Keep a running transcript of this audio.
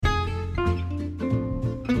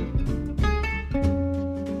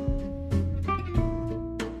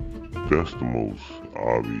That's the most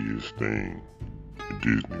obvious thing in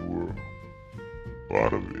Disney World.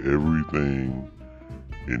 Out of everything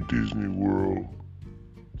in Disney World,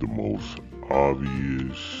 the most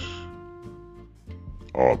obvious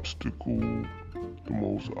obstacle, the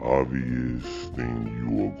most obvious thing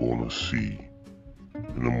you are gonna see,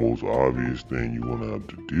 and the most obvious thing you're gonna have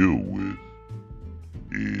to deal with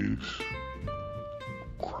is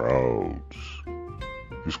crowds.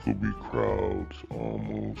 It's gonna be crowds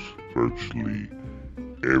almost virtually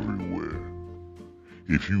everywhere.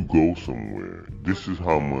 If you go somewhere, this is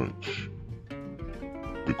how much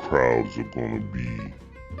the crowds are gonna be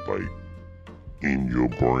like in your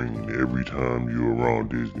brain every time you're around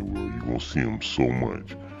Disney World. You're gonna see them so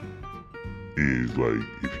much. Is like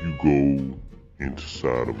if you go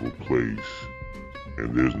inside of a place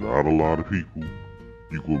and there's not a lot of people,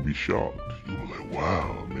 you're gonna be shocked. You're gonna be like,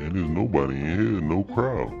 wow, man, there's nobody in here, no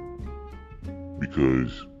crowd.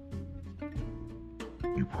 Because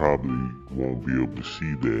you probably won't be able to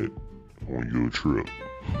see that on your trip,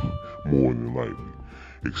 more than likely.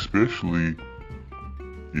 Especially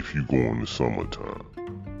if you go in the summertime.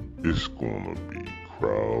 It's gonna be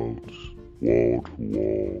crowds, wall to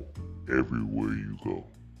wall, everywhere you go.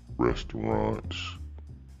 Restaurants,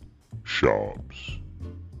 shops,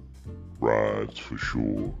 rides for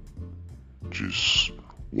sure. Just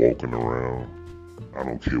walking around. I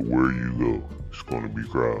don't care where you go, it's gonna be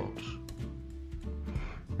crowds.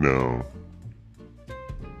 Now,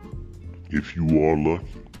 if you are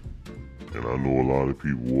lucky, and I know a lot of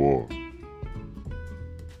people are,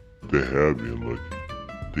 they have been lucky.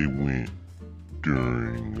 They went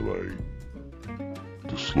during like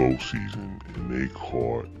the slow season and they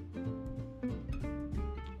caught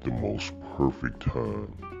the most perfect time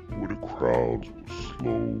where the crowds were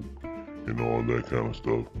slow and all that kind of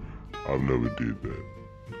stuff. I've never did that.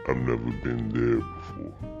 I've never been there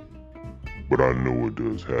before. But I know it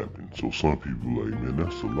does happen. So some people are like, man,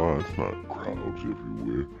 that's a lie. It's not crowds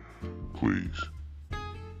everywhere. Please,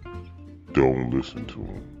 don't listen to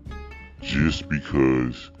them. Just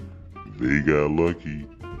because they got lucky,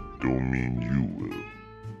 don't mean you will.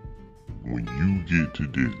 When you get to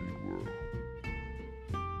Disney World,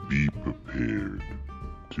 be prepared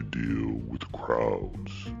to deal with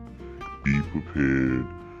crowds. Be prepared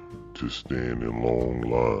to stand in long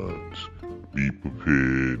lines. Be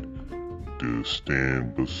prepared to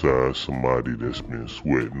stand beside somebody that's been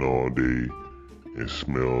sweating all day and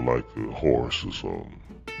smell like a horse or something.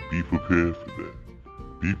 Be prepared for that.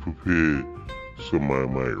 Be prepared somebody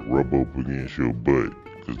might rub up against your butt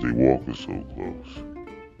because they walking so close.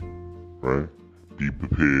 Right? Be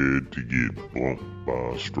prepared to get bumped by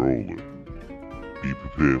a stroller. Be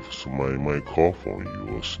prepared for somebody might cough on you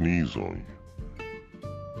or sneeze on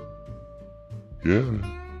you. Yeah.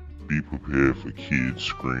 Be prepared for kids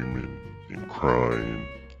screaming and crying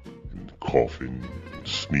and coughing and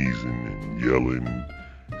sneezing and yelling and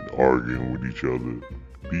arguing with each other.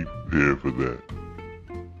 Be prepared for that.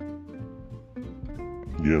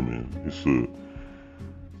 Yeah, man,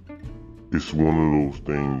 it's one of those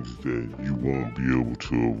things that you won't be able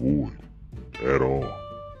to avoid at all.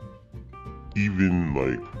 Even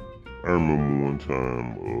like, I remember one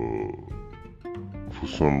time, for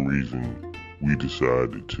some reason, we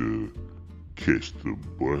decided to catch the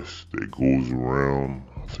bus that goes around.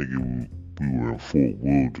 I think we were in Fort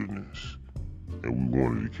Wilderness, and we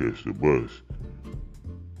wanted to catch the bus.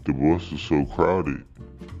 The bus was so crowded,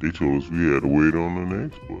 they told us we had to wait on the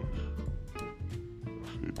next bus. I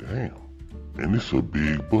said, damn. And it's a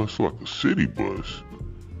big bus, like a city bus.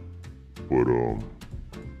 But,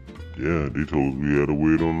 yeah, they told us we had to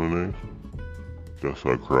wait on the next one. That's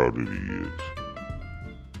how crowded it is.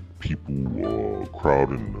 People are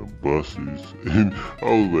crowding the buses. And I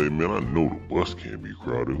was like, man, I know the bus can't be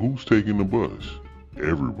crowded. Who's taking the bus?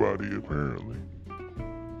 Everybody, apparently.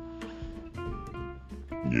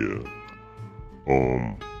 Yeah.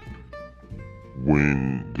 When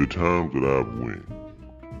the times that I've went,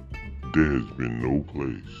 there has been no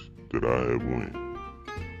place that I have went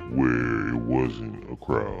where it wasn't a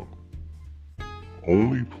crowd.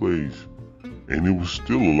 Only place, and it was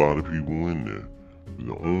still a lot of people in there.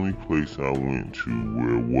 The only place I went to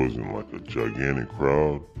where it wasn't like a gigantic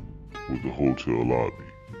crowd was the hotel lobby.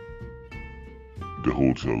 The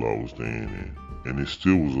hotel I was staying in. And it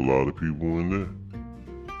still was a lot of people in there.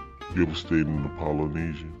 You ever stayed in the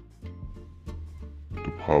Polynesian?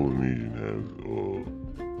 The Polynesian has a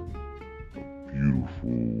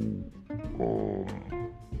beautiful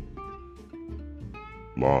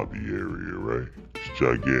lobby area, right? It's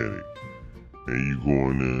gigantic. And you go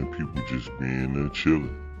in there and people just being there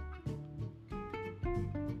chilling.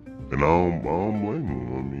 And I don't blame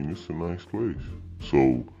them. I mean, it's a nice place.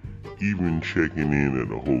 So even checking in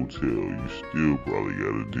at a hotel, you still probably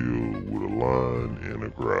gotta deal with a line and a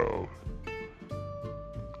crowd.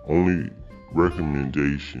 Only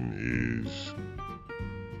recommendation is,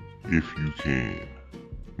 if you can,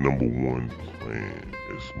 number one, plan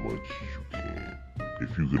as much as you can.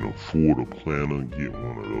 If you can afford a planner, get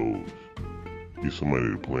one of those. Get somebody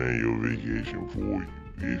to plan your vacation for you,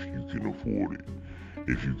 if you can afford it.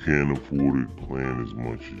 If you can't afford it, plan as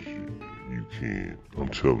much as you can. I'm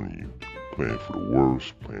telling you, plan for the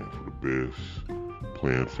worst, plan for the best,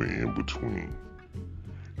 plan for in between.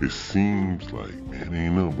 It seems like, man,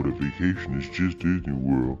 ain't nothing but a vacation. It's just Disney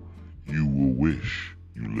World. You will wish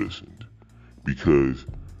you listened. Because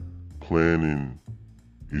planning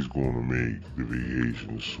is going to make the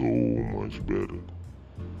vacation so much better.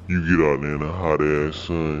 You get out there in the hot ass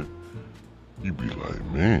sun, you be like,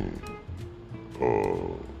 man,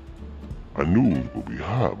 I knew it was going to be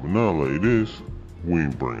hot, but not like this. We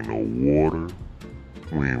ain't bring no water.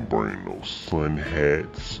 We ain't bring no sun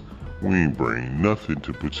hats. We ain't bring nothing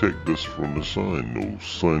to protect us from the sun. No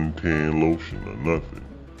suntan lotion or nothing.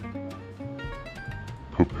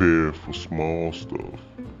 Prepare for small stuff.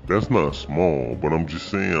 That's not small, but I'm just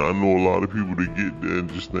saying, I know a lot of people that get there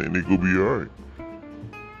and just think they gonna be alright.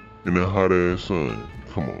 In that hot ass sun.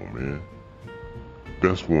 Come on, man.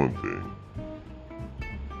 That's one thing.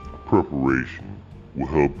 Preparation will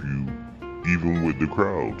help you even with the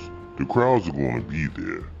crowds. The crowds are gonna be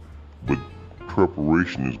there, but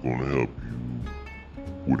preparation is gonna help you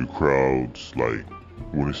with the crowds, like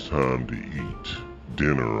when it's time to eat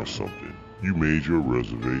dinner or something. You made your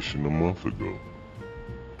reservation a month ago.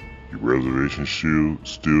 Your reservation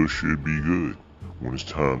still should be good. When it's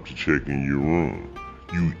time to check in your room,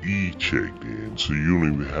 you checked in, so you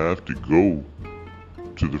don't even have to go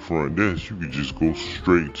to the front desk. You can just go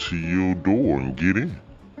straight to your door and get in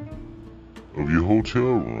of your hotel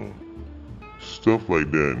room. Stuff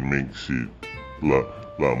like that makes it a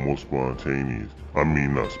lot more spontaneous. I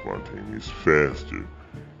mean, not spontaneous, faster.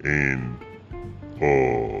 And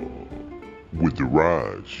with the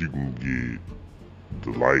rides, you can get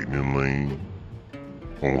the lightning lane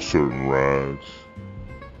on certain rides,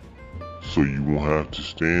 so you won't have to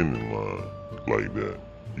stand in line like that.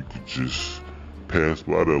 You could just pass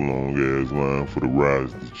by that long ass line for the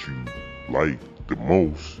rides that you like the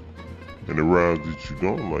most, and the rides that you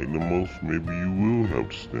don't like the most, maybe you will have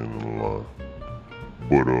to stand in line.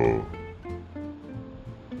 But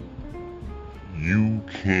you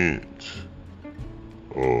can't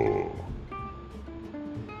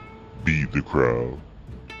beat the crowd.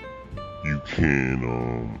 You can,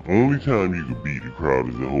 only time you can beat the crowd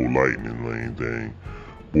is the whole lightning lane thing.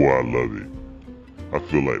 Boy, I love it. I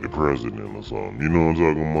feel like the president or something. You know what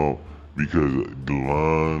I'm talking about? Because the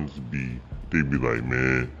lines they be like,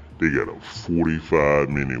 man, they got a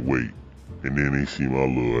 45-minute wait. And then they see my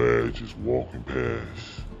little ass just walking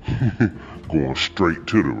past, going straight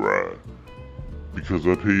to the ride. Because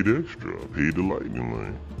I paid extra. I paid the lightning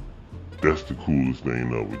lane. That's the coolest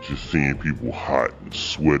thing of it. Just seeing people hot and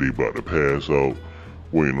sweaty about to pass out,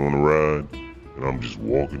 waiting on the ride, and I'm just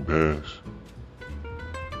walking past.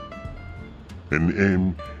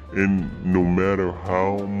 And no matter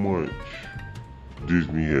how much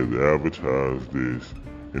Disney has advertised this,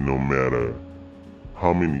 and no matter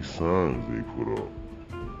how many signs they put up,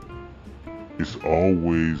 it's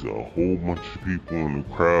always a whole bunch of people in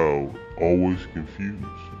the crowd, always confused.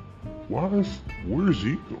 Where's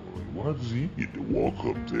he going? Why does he get to walk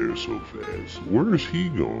up there so fast? Where is he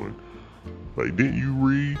going? Like, didn't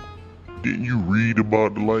you read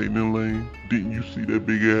about the lightning lane? Didn't you see that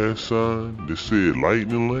big ass sign that said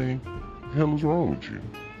lightning lane? What the hell is wrong with you?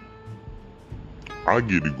 I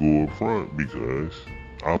get to go up front because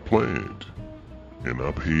I planned and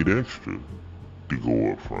I paid extra to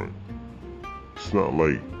go up front. It's not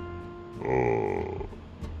like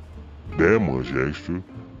that much extra.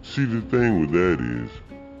 See, the thing with that is,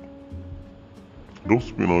 don't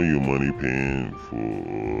spend all your money paying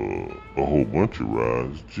for a whole bunch of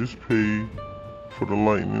rides. Just pay for the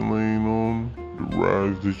lightning lane on the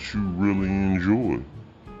rides that you really enjoy,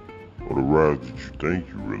 or the rides that you think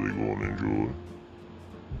you really gonna enjoy.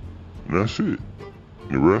 And that's it.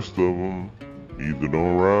 The rest of them, either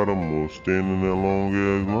don't ride them or stand in that long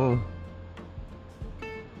ass line.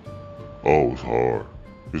 Oh, it's hard.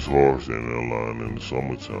 It's hard standing in that line in the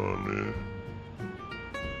summertime, man.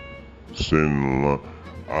 Standing in line.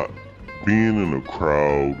 Being in a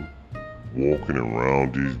crowd, walking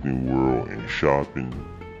around Disney World and shopping,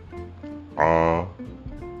 I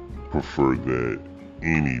prefer that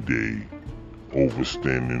any day over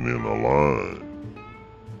standing in a line.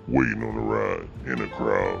 waiting on the ride in a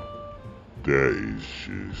crowd. That is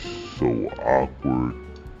just so awkward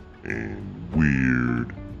and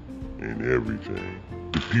weird and everything.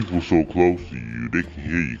 The people so close to you, they can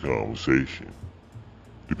hear your conversation.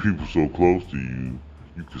 The people so close to you,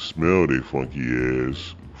 you can smell their funky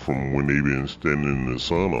ass from when they been standing in the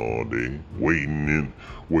sun all day, waiting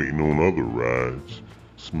on other rides.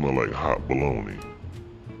 Smell like hot bologna.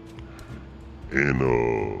 And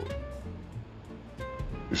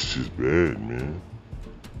it's just bad, man.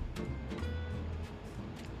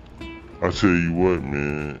 I tell you what,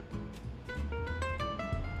 man,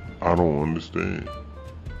 I don't understand.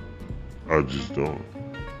 I just don't.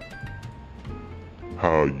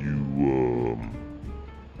 How you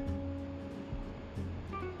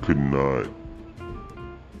could not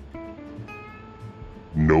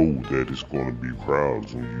know that it's going to be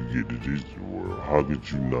crowds when you get to Disney World. How could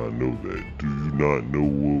you not know that? Do you not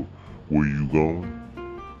know where you going?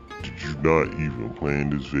 Did you not even plan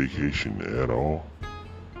this vacation at all?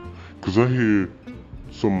 Cause I hear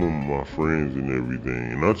some of my friends and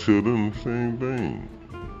everything, and I tell them the same thing.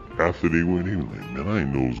 After they went, they were like, man, I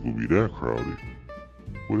didn't know it was going to be that crowded.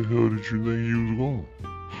 Where the hell did you think you was going?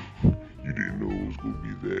 You didn't know it was going to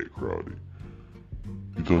be that crowded.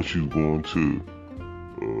 You thought you was going to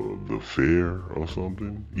the fair or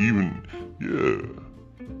something? Even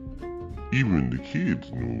the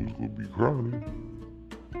kids knew it was going to be crowded.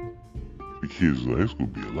 The kids were like, it's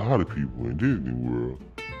going to be a lot of people in Disney World.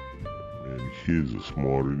 Man, the kids are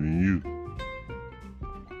smarter than you.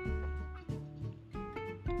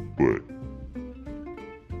 But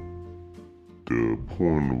the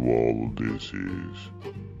point of all of this is,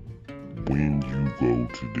 when you go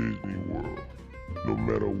to Disney World, no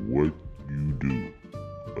matter what you do,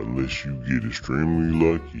 unless you get extremely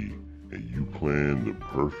lucky and you plan the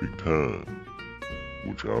perfect time,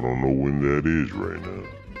 which I don't know when that is right now,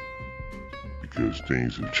 because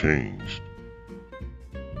things have changed.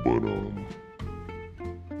 But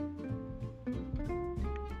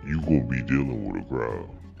you gonna be dealing with a crowd,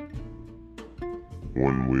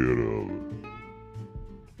 one way or the other.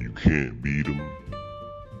 You can't beat them.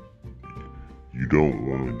 You don't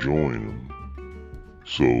want to join them.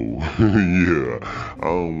 So yeah, I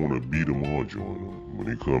don't want to beat them or join them when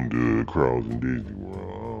it comes to crowds in Disney World.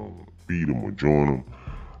 I don't beat them or join them.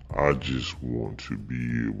 I just want to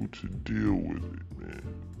be able to deal with it, man.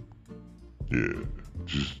 Yeah,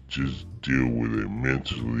 just deal with it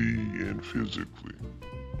mentally and physically.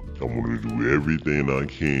 I want to do everything I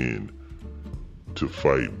can to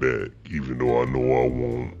fight back, even though I know I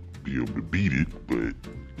won't be able to beat it, but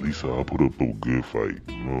at least I'll put up a good fight,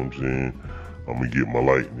 you know what I'm saying? I'm gonna get my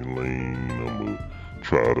lightning lane, I'm gonna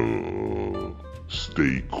try to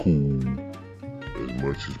stay cool as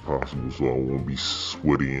much as possible so I won't be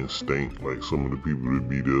sweaty and stink like some of the people that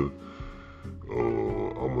be there.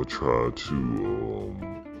 I'm gonna try to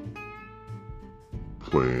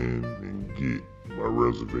plan and get my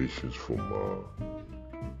reservations for my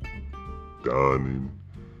dining.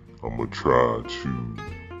 I'm gonna try to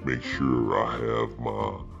make sure I have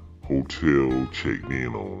my hotel checked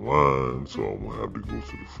in online, so I won't have to go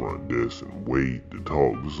to the front desk and wait to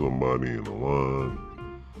talk to somebody in the line.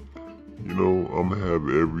 You know, I'm gonna have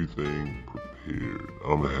everything prepared.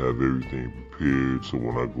 So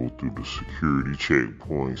when I go through the security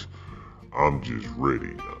checkpoints, I'm just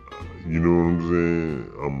ready. You know what I'm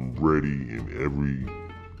saying? I'm ready in every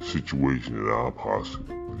situation that I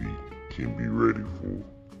possibly can be ready for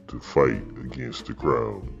to fight against the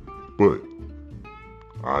crowd. But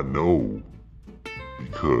I know,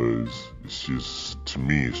 because it's just, to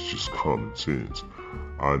me, it's just common sense.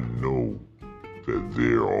 I know that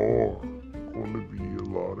there are going to be a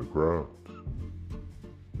lot of crowds.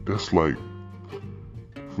 That's like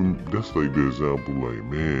the example, like,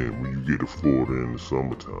 man, when you get to Florida in the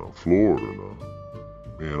summertime, Florida now,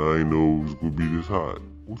 man, I didn't know it was gonna be this hot.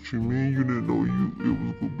 What you mean you didn't know it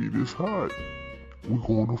was gonna be this hot? We're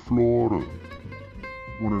going to Florida,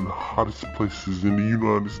 one of the hottest places in the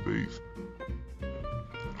United States,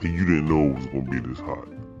 and you didn't know it was gonna be this hot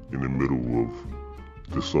in the middle of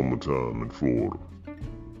the summertime in Florida.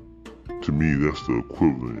 To me, that's the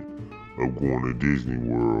equivalent of going to Disney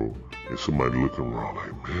World and somebody looking around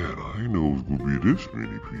like, man, I didn't know it was gonna be this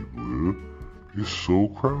many people here. It's so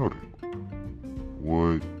crowded.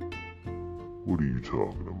 What are you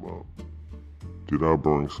talking about? Did I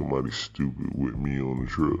bring somebody stupid with me on the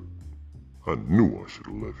trip? I knew I should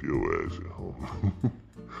have left your ass at home.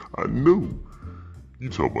 I knew. You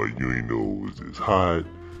talking about you ain't know it was this hot.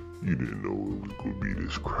 You didn't know it was gonna be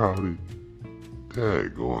this crowded.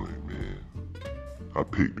 Daggone it, man. I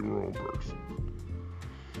picked the wrong person.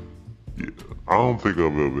 Yeah, I don't think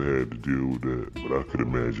I've ever had to deal with that, but I could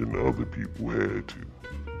imagine other people had to,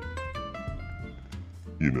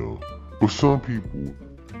 you know. But some people,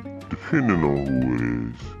 depending on who it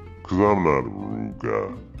is, because I'm not a rude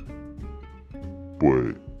guy,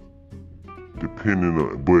 but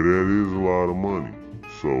but that is a lot of money.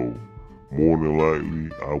 So more than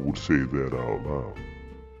likely, I would say that out loud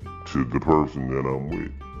to the person that I'm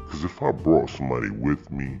with. Because if I brought somebody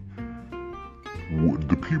with me,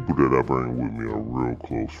 the people that I bring with me are real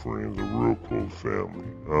close friends and real close family.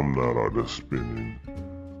 I'm not out there spending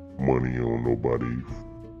money on nobody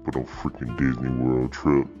for no freaking Disney World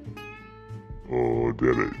trip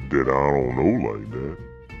that I don't know like that.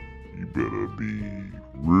 You better be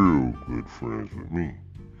real good friends with me.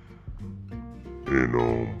 And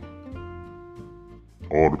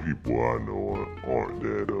all the people I know aren't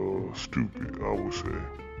that stupid, I would say.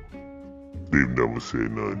 They've never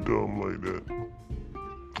said nothing dumb like that.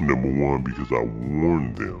 Number one, because I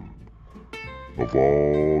warned them of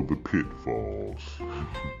all the pitfalls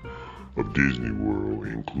of Disney World,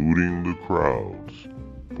 including the crowds,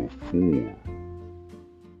 before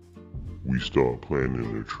we start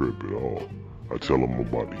planning the trip at all. I tell them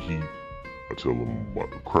about the heat. I tell them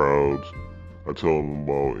about the crowds. I tell them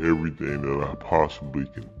about everything that I possibly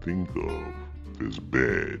can think of that's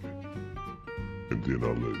bad. And then I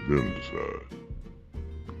let them decide.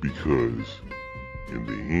 Because in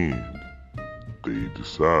the end, they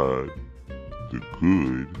decide the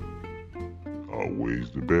good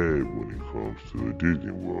outweighs the bad when it comes to a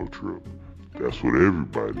Disney World trip. That's what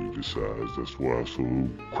everybody decides. That's why it's so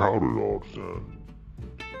crowded all the time.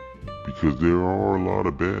 Because there are a lot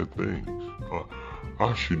of bad things.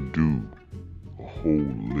 I should do a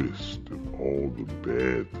whole list of all the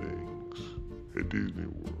bad things at Disney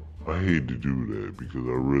World. I hate to do that because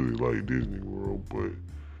I really like Disney World, but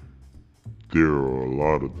there are a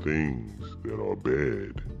lot of things that are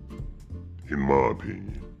bad, in my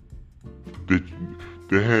opinion,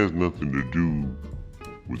 that has nothing to do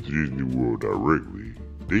with Disney World directly.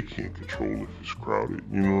 They can't control if it's crowded,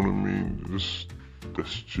 you know what I mean? That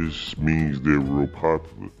just means they're real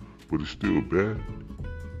popular, but it's still bad.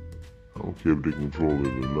 I don't care if they control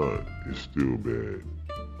it or not, it's still bad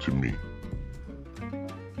to me.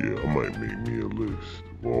 Yeah, I might make me a list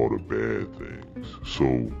of all the bad things. So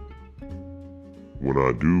when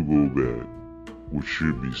I do go back, which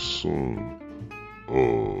should be soon,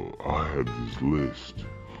 I have this list.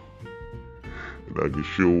 And I can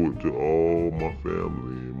show it to all my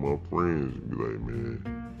family and my friends and be like, man,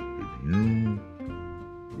 if you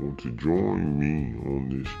want to join me on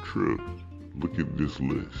this trip, look at this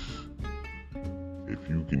list. If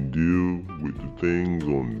you can deal with the things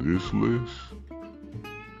on this list,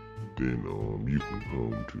 then you can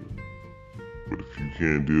come too. But if you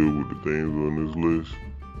can't deal with the things on this list,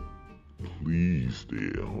 please stay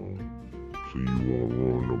at home so you won't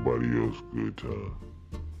ruin nobody else's good time.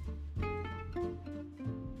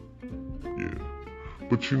 Yeah.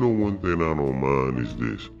 But you know, one thing I don't mind is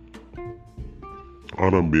this. I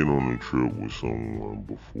done been on a trip with someone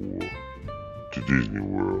before to Disney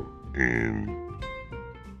World, and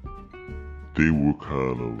they were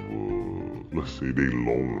kind of, let's say they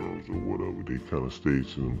loners or whatever. They kind of stayed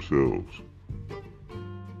to themselves.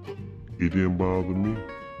 It didn't bother me.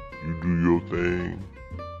 You do your thing,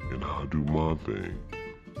 and I'll do my thing.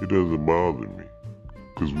 It doesn't bother me,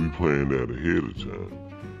 because we planned that ahead of time.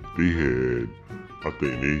 They had, I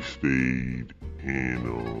think they stayed in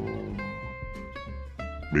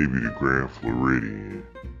maybe the Grand Floridian,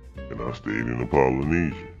 and I stayed in the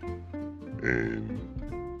Polynesian. And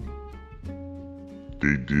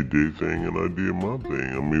they did their thing and I did my thing.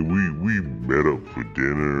 I mean, we met up for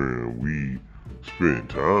dinner and we spent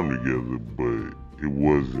time together, but it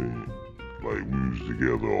wasn't like we was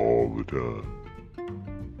together all the time.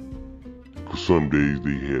 Cause some days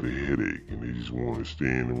they had a headache and they just wanted to stay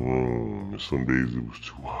in the room, and some days it was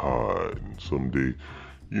too hot, and some days,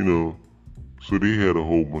 you know, so they had a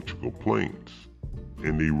whole bunch of complaints.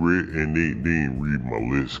 And they didn't read my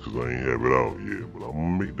list cause I ain't have it out yet, but I'm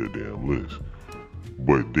gonna make that damn list.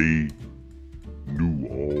 But they knew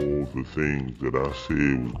all the things that I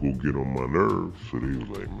said was gonna get on my nerves, so they was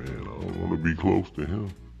like, man, I don't wanna be close to him.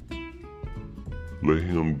 Let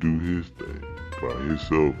him do his thing by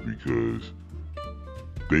himself, because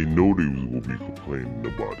they know they was gonna be complaining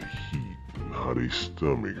about the heat and how their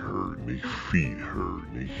stomach hurt and their feet hurt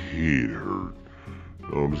and their head hurt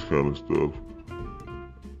and all this kind of stuff.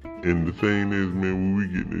 And the thing is, man, when we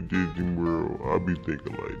get into Disney World, I be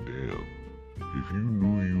thinking like, damn, if you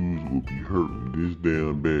knew you was gonna be hurting this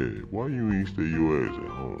damn bad, why you ain't stay your ass at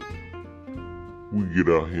home? We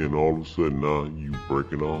get out here and all of a sudden now you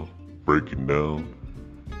breaking off. breaking down.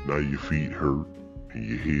 Now your feet hurt and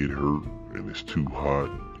your head hurt and it's too hot.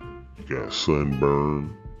 You got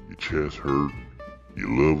sunburn, your chest hurt, your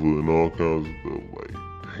liver and all kinds of stuff. Like,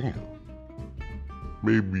 damn.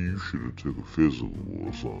 Maybe you should have took a physical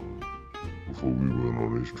or something before we went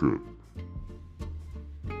on this trip.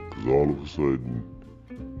 Because all of a sudden,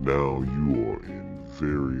 now you are in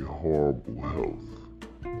very horrible health.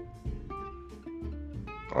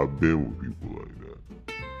 I've been with people like that.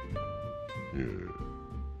 Yeah.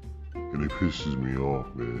 And it pisses me off,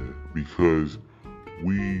 man. Because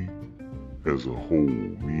we, as a whole,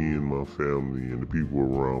 me and my family and the people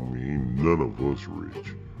around me, ain't none of us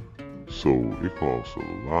rich. So it costs a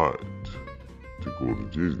lot to go to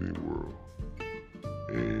Disney World.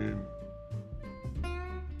 And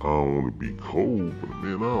I don't want to be cold, but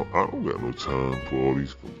man, I don't got no time for all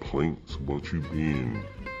these complaints about you being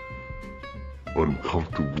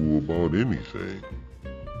uncomfortable about anything.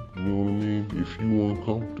 You know what I mean? If you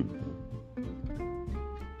uncomfortable,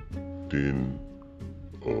 then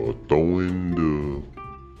throwing the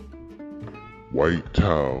white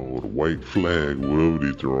towel or the white flag, whatever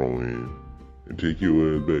they throw in, and take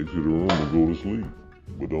your ass back to the room and go to sleep.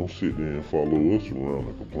 But don't sit there and follow us around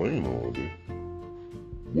and complain all day.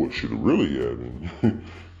 What should have really happened?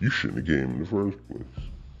 You shouldn't have came in the first place.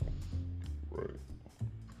 Right.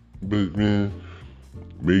 But man,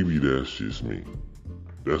 maybe that's just me.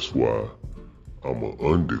 That's why I'm an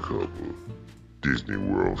undercover Disney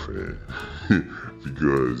World fan.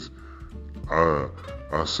 Because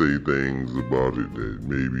I say things about it that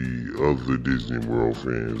maybe other Disney World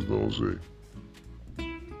fans don't say.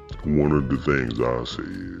 One of the things I say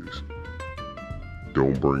is,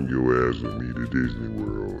 don't bring your ass with me to Disney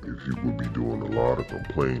World if you will be doing a lot of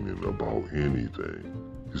complaining about anything.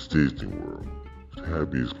 It's Disney World. It's the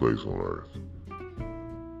happiest place on earth.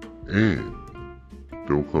 And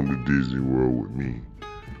don't come to Disney World with me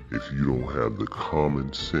if you don't have the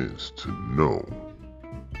common sense to know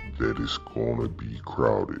that it's gonna be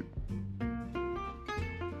crowded.